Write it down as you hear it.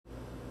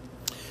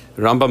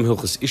Rambam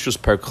Hilchos Ishus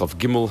Perek Chav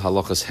Gimel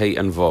Halachas Hey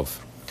and Vav.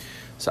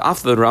 So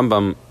after the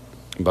Rambam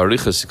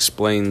Barichas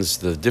explains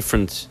the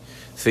different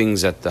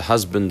things that the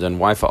husband and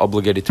wife are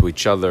obligated to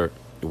each other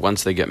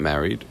once they get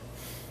married,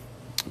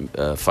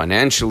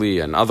 financially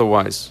and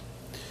otherwise,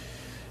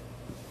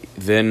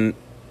 then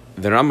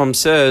the Rambam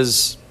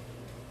says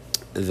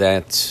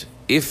that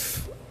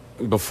if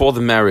before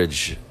the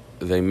marriage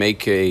they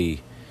make an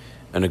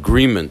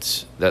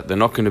agreement that they're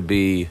not going to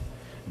be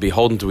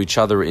beholden to each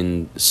other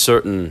in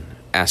certain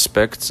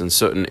aspects and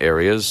certain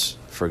areas.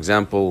 For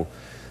example,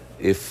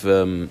 if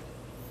the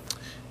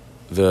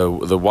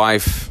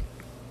wife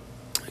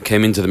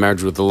came into the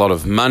marriage with a lot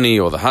of money,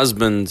 or the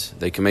husband,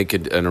 they can make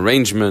an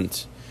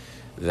arrangement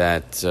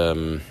that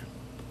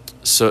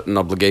certain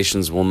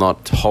obligations will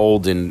not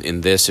hold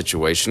in their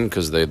situation,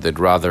 because they'd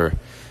rather,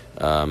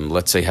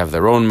 let's say, have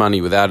their own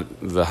money without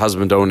the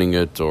husband owning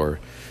it, or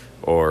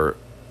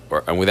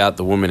and without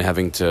the woman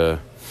having to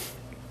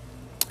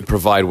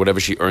provide whatever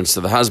she earns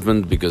to the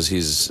husband, because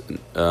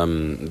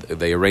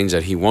they arrange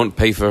that he won't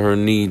pay for her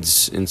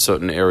needs in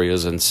certain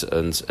areas,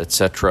 and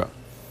etc.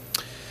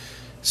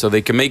 So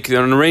they can make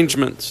an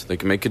arrangement, they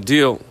can make a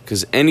deal,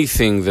 because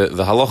anything, the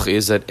halacha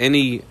is that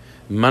any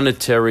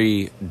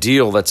monetary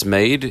deal that's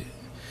made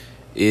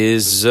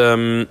is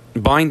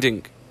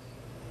binding.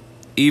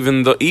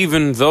 Even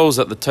those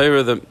that the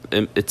Torah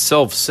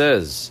itself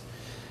says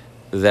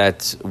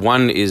that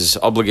one is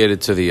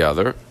obligated to the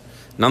other,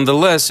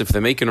 nonetheless, if they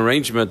make an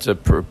arrangement, a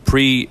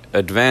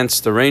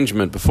pre-advanced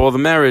arrangement before the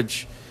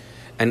marriage,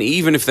 and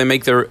even if they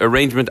make their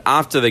arrangement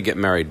after they get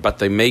married, but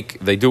they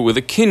do it with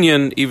a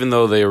kinyan, even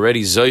though they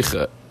already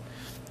zoicha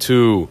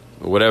to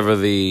whatever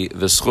the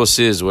schus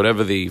is,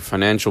 whatever the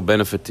financial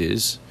benefit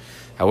is.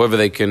 However,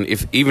 they can,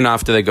 even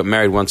after they got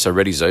married, once they're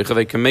already zoicha,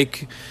 they can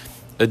make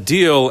a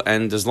deal,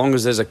 and as long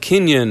as there's a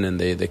kinyan and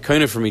they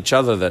kind of from each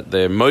other that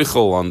they're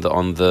moichel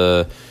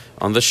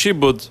on the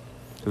shibud,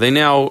 they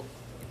now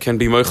can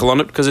be moichel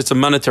on it, because it's a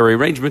monetary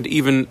arrangement.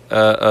 Even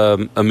a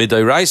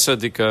midairaisa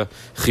dika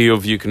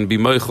chiyuv, you can be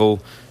moichel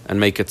and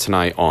make a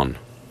tanai on.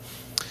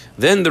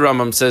 Then the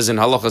Rambam says in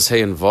Halachas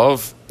Hey and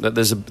Vav that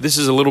this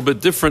is a little bit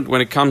different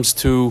when it comes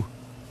to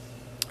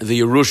the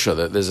Yerusha,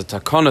 that there's a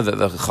takana that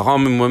the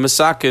Chachamim were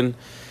mesakin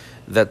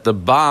that the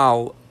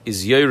Baal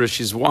is Yerush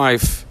his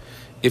wife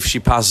if she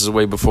passes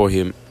away before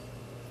him.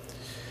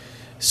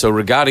 So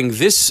regarding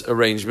this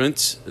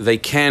arrangement, they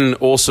can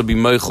also be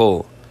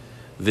moichel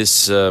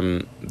this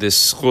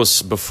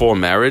schus before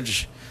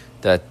marriage,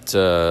 that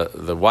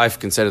the wife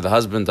can say to the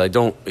husband,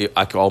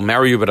 I'll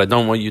marry you, but I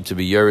don't want you to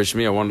be Yerush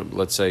me.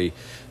 Let's say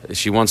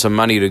she wants some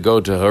money to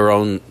go to her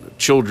own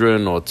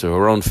children or to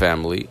her own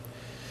family.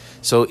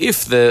 So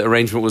if the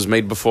arrangement was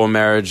made before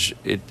marriage,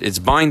 it's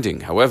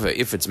binding. However,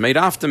 if it's made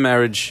after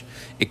marriage,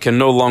 it can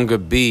no longer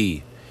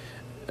be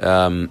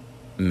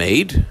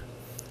made.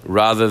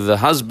 Rather, the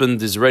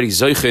husband is already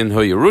zoiche in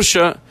her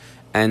Yerusha,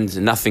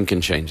 and nothing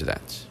can change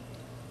that.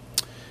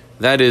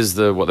 That is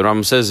what the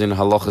Rambam says in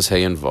Halachas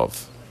Hey and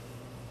Vav.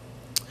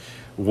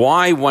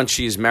 Why, once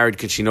she is married,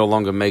 could she no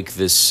longer make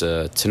this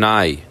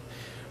Tanai,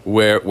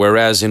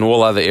 whereas in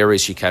all other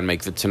areas she can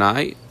make the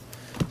Tanai?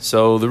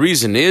 So the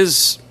reason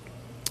is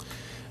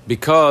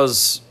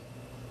because,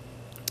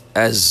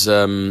 as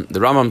the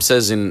Rambam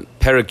says in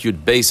Perek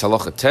Yud Beis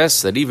Halacha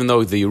Tes, that even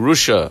though the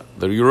Yerusha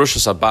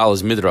Sabal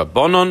is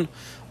Midrabanon,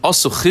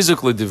 also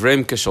chizuk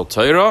l'divrei keshel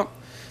Torah,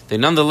 they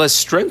nonetheless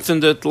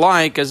strengthened it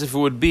as if it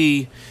would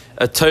be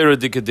a Torah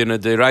dikadin, a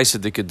deraisa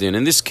dikadin.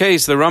 In this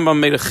case, the Rambam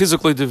made a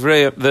chizuk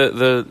l'divrei,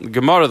 the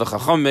Gemara, the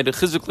Chacham made a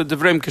chizuk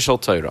l'divrei keshel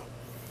Torah.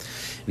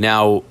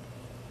 Now,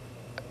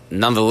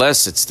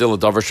 nonetheless, it's still a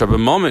davar shabbat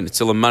moment. It's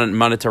still a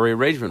monetary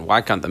arrangement.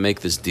 Why can't they make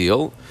this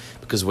deal?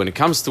 Because when it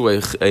comes to a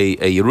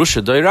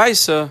Yerusha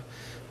deraisa,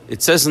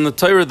 it says in the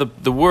Torah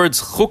the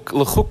words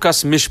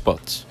lechukas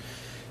mishpat,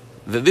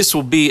 that this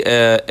will be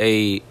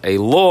a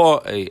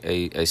law,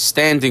 a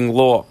standing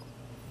law,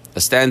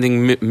 a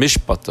standing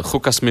mishpat, a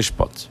chukas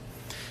mishpat.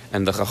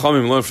 And the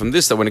Chachamim learn from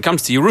this that when it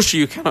comes to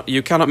Yerusha,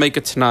 you cannot make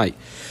a Tanai.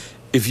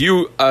 If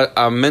you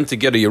are meant to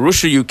get a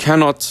Yerusha, you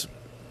cannot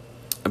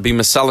be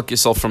masalik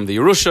yourself from the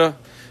Yerusha,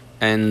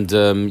 and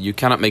you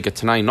cannot make a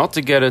Tanai not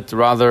to get it.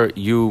 Rather,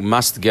 you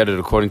must get it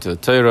according to the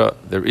Torah.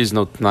 There is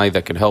no Tanai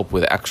that can help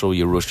with actual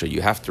Yerusha.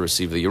 You have to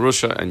receive the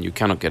Yerusha, and you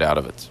cannot get out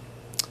of it,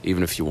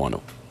 even if you want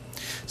to.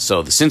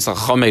 So since the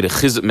Chacham made a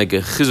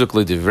chizuk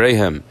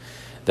l'divreihem,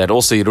 that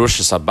also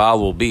Yerusha Sabal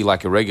will be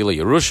like a regular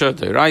Yerusha,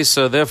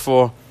 Deraisa,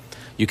 therefore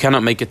you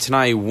cannot make a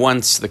Tanai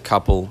once the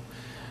couple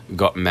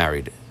got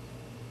married.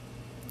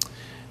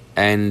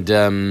 And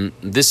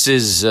this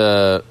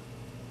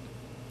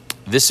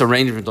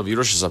arrangement of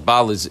Yerusha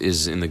Sabal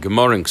is in the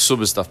Gemara in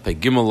Ksubis Daf Pei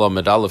Gimel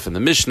Lamed Aleph in the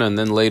Mishnah, and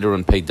then later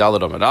in Pei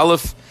Daled Lamed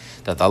Aleph,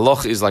 that the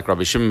halacha is like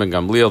Rabbi Shimon ben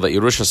Gamliel, that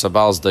Yerusha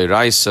Sabal's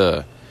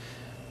Deraisa,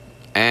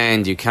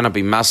 and you cannot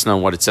be masna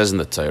on what it says in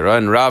the Torah,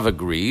 and Rav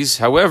agrees.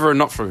 However,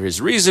 not for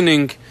his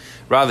reasoning.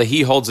 Rather,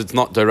 he holds it's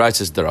not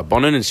deraisa, it's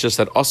derabanan. It's just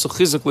that also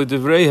chizuk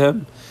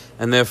l'divreihem,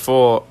 and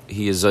therefore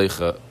he is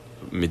zeicha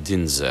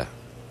midinzeh.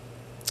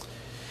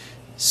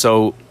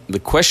 So the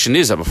question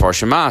is, before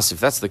Shemas, if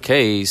that's the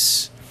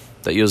case,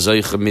 that you're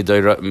Zoicha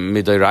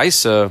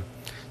Midoraisa,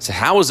 so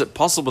how is it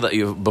possible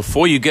that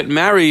before you get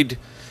married,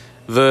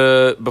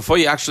 before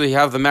you actually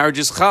have the marriage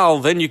is Chal,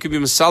 then you can be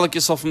Masalik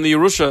yourself from the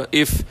Yerusha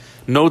if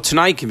no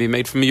Tanai can be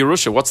made from the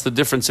Yerusha? What's the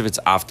difference if it's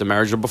after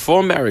marriage or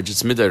before marriage?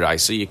 It's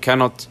Midoraisa. You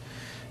cannot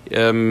be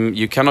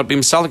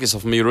Masalik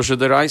yourself from the Yerusha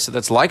Deraisa.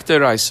 That's like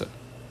Deraisa.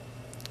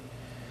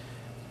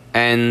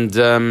 And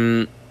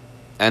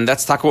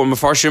that's Taka what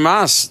Mefarshim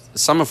asked.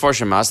 Some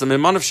Mefarshim asked the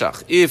Miman of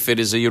Shach. If it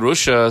is a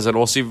Yerusha, is it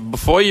also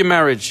before your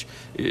marriage?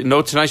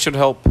 No Tanai should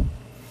help.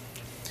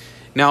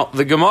 Now,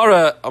 the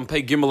Gemara on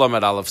Pei Gimel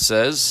Amud Aleph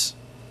says,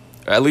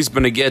 at least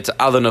Beneged to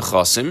other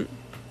Nechasim,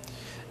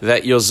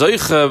 that you're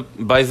Zoicha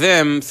by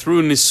them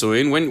through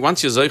Nisuin,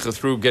 once you're Zoicha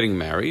through getting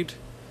married.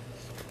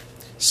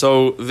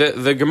 So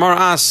the Gemara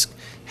asks,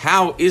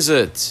 how is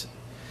it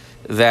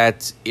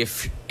that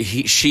if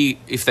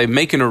they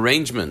make an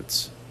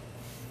arrangement,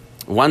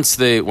 if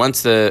they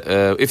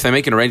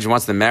make an arrangement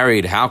once they're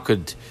married, how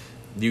could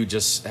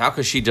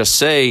she just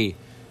say,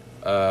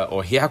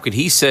 how could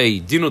he say,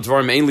 Dino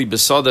Dvarim Ainli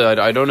Besada,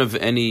 I don't have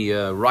any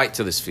right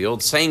to this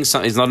field? Saying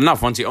something is not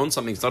enough. Once you own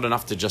something, it's not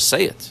enough to just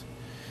say it.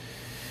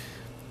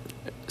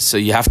 So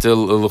you have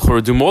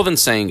to do more than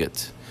saying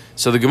it.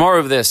 So the Gemara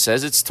over there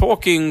says it's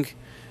talking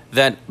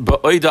that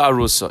Ba'oida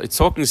Arusa. It's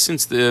talking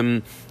since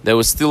they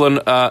were still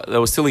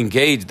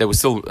engaged. They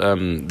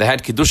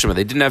had Kiddushim, but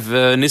they didn't have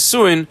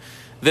Nisuin.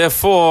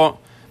 Therefore,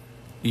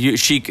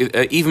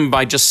 even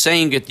by just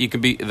saying it,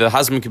 the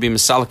husband could be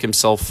Masalik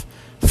himself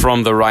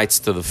from the rights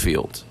to the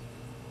field.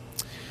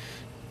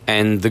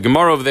 And the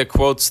Gemara over there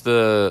quotes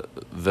the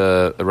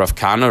Rav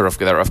Kana. Rav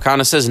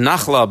Kana says,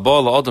 "Nachla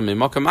ba'al adam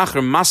imakam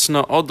acher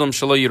masna adam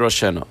shelo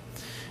yiroshena."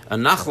 A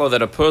nachla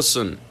that a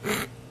person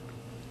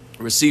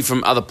received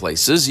from other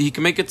places, he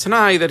can make a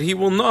tanai that he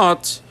will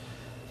not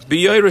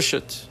be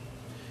yoroshet.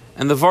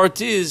 And the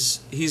vart is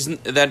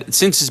that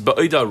since it's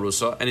ba'oida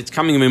rusa and it's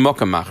coming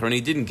mimakam acher and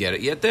he didn't get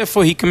it yet,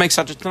 therefore he can make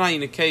such a tanai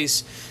in a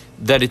case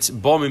that it's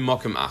ba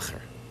mimakam acher.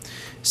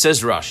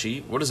 Says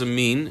Rashi, what does it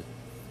mean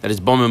that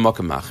it's ba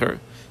mimakam acher?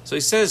 So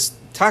he says,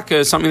 Taka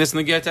is something that's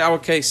negate to our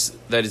case,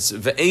 that it's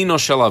ve'eno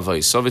shel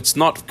avosav, it's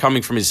not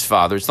coming from his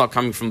father, it's not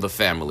coming from the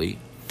family.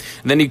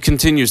 And then he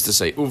continues to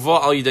say, uva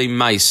al yidei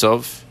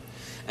ma'isov,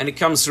 and it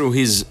comes through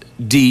his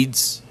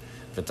deeds.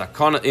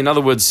 In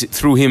other words,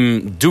 through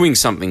him doing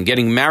something,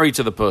 getting married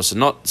to the person,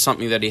 not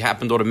something that he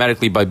happened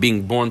automatically by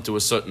being born to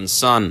a certain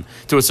son,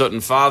 to a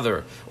certain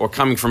father, or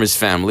coming from his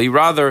family.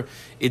 Rather,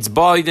 it's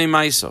ba yidei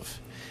ma'isov.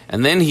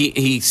 And then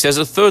he says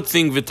a third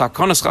thing,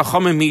 v'takonas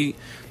chachamim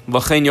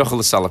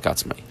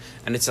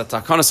and it's a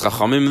takanas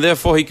chachamim,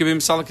 therefore he can be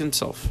misalik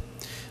himself.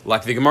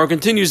 Like the Gemara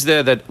continues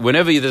there, that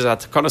whenever there's a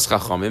takanas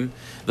chachamim,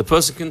 the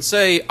person can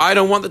say, I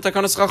don't want the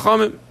takanas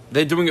chachamim.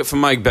 They're doing it for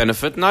my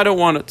benefit, and I don't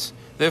want it.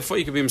 Therefore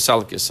you can be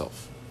misalik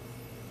yourself.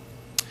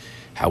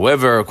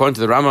 However, according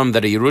to the Rambam,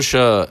 that a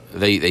Yerusha,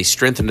 they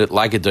strengthened it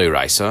like a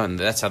doiraisa, and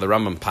that's how the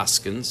Rambam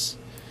paskins.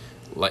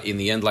 Like in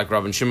the end, like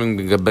Rabbi Shimon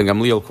ben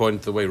Gamliel, according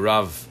to the way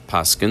Rav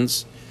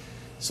paskins.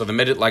 So they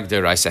made it like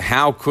deraisa.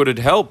 How could it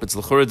help? It's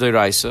l'chura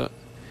deraisa.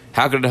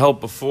 How could it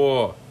help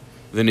before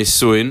the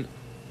nisuin,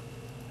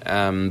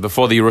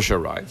 before the Yerusha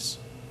arrives?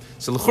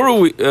 So l'chura,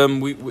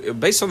 we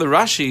based on the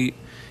Rashi,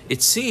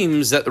 it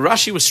seems that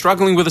Rashi was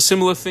struggling with a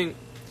similar thing,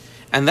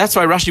 and that's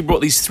why Rashi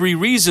brought these three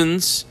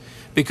reasons.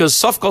 Because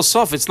sof kol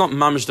sof, it's not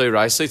mamish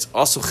deraisa. It's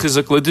also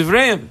chizuk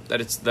ledivreim, that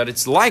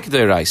it's like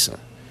deraisa.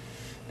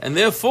 And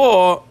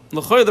therefore,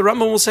 the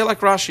Rambam will say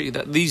like Rashi,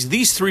 that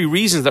these three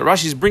reasons that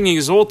Rashi is bringing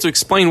is all to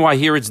explain why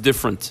here it's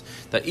different.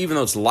 That even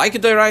though it's like a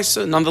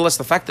deraisa, nonetheless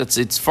the fact that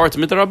it's far to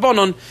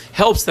midrabanon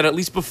helps that at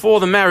least before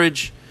the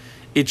marriage,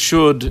 it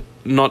should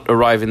not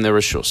arrive in their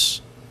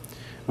rishus.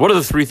 What are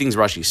the three things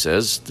Rashi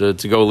says, to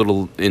go a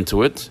little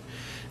into it?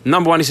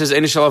 Number one, he says,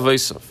 Ein shel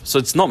avosav. So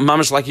it's not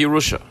mamish like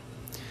Yerusha.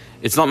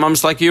 It's not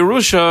mamish like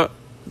Yerusha,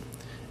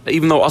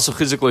 even though also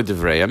chizuk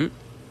ledivreim.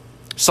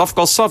 Sof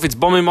kol sof, it's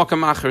bomei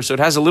makam acher, so it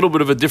has a little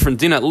bit of a different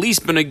din, at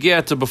least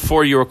benegeh to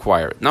before you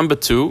acquire it. Number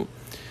two,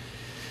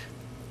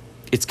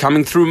 it's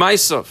coming through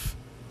ma'isov.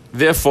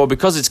 Therefore,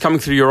 because it's coming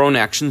through your own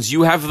actions,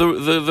 you have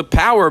the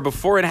power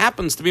before it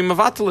happens to be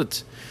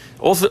mavatalit.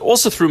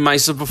 Also through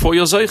ma'isov before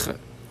your zoicha.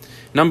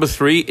 Number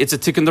three, it's a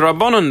tikkun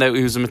d'rabbanan that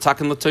he was a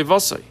metakan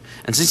l'toivosai.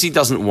 And since he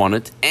doesn't want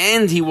it,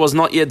 and he was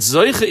not yet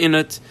zoicha in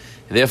it,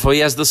 therefore he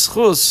has the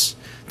schus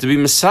to be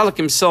mesalik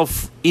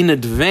himself in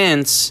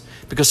advance,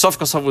 because Sof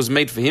Kasav was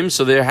made for him,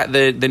 so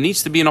there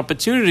needs to be an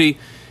opportunity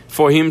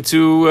for him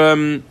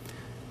to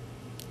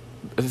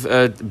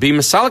be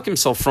masalik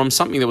himself from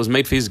something that was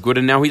made for his good,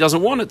 and now he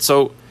doesn't want it.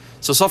 So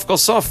Sof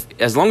Kasav,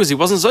 as long as he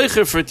wasn't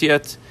zeicher for it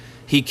yet,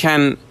 he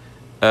can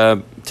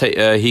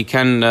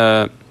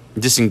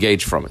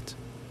disengage from it.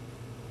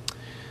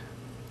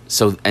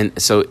 So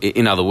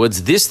in other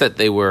words, this that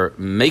they were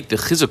make the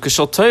chizuk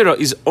kishal Torah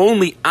is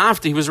only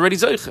after he was already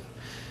zeicher.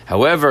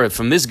 However,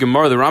 from this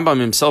Gemara, the Rambam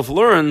himself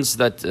learns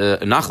that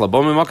Nachla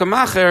Bomim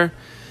Makamacher,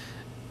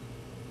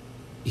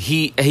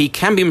 he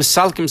can be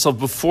Masalik himself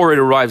before it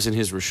arrives in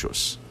his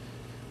Rishus.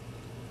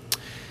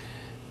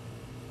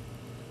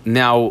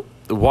 Now,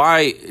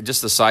 why?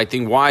 Just a side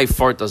thing. Why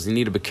fart does he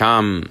need to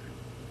become?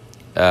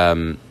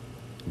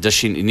 Does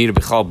she need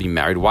to be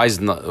married? Why is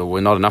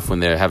we're not enough when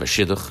they have a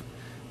shidduch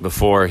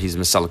before he's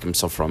misalik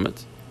himself from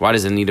it? Why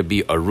does it need to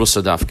be a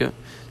rusa dafka?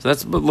 So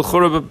that's but the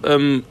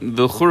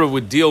l'chura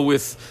would deal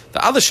with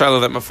the other shaila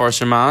that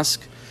Mefarshim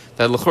ask.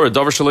 That l'chura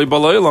davar shalei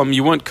b'laylam,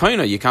 you weren't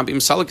koina. You can't be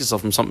misalik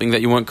yourself from something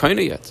that you weren't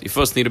koina yet. You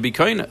first need to be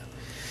koina.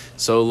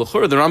 So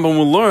l'chura, the Rambam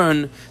will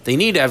learn they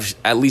need to have,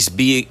 at least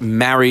be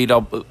married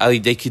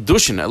alidei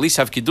kiddushin, at least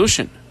have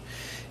kiddushin.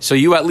 So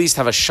you at least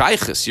have a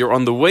shaychus. You're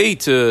on the way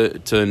to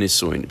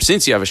nisuin.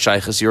 Since you have a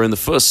shaychus, you're in the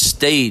first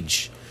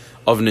stage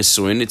of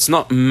nisuin. It's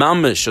not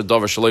mamish a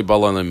davar shaloi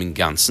b'laylam in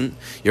ganzen.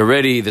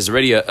 There's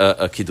already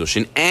a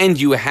kiddushin, and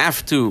you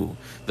have to.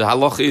 The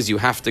halach is you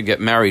have to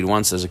get married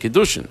once there's a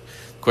kiddushin.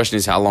 The question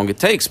is how long it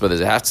takes, but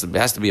there has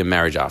to be a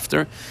marriage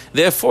after.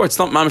 Therefore, it's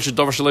not mamish a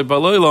davar shaloi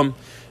b'laylam.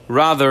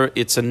 Rather,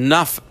 it's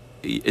enough.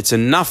 It's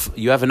enough.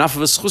 You have enough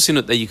of a schus in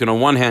it that you can, on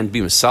one hand,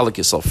 be misalik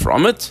yourself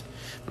from it,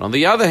 but on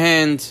the other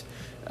hand,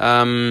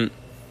 because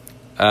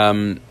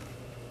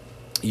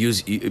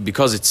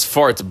it's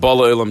fart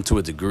bala olam to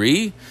a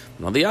degree.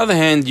 And on the other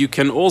hand, you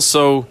can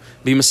also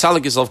be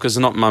misalik yourself because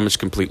it's not mamish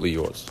completely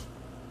yours.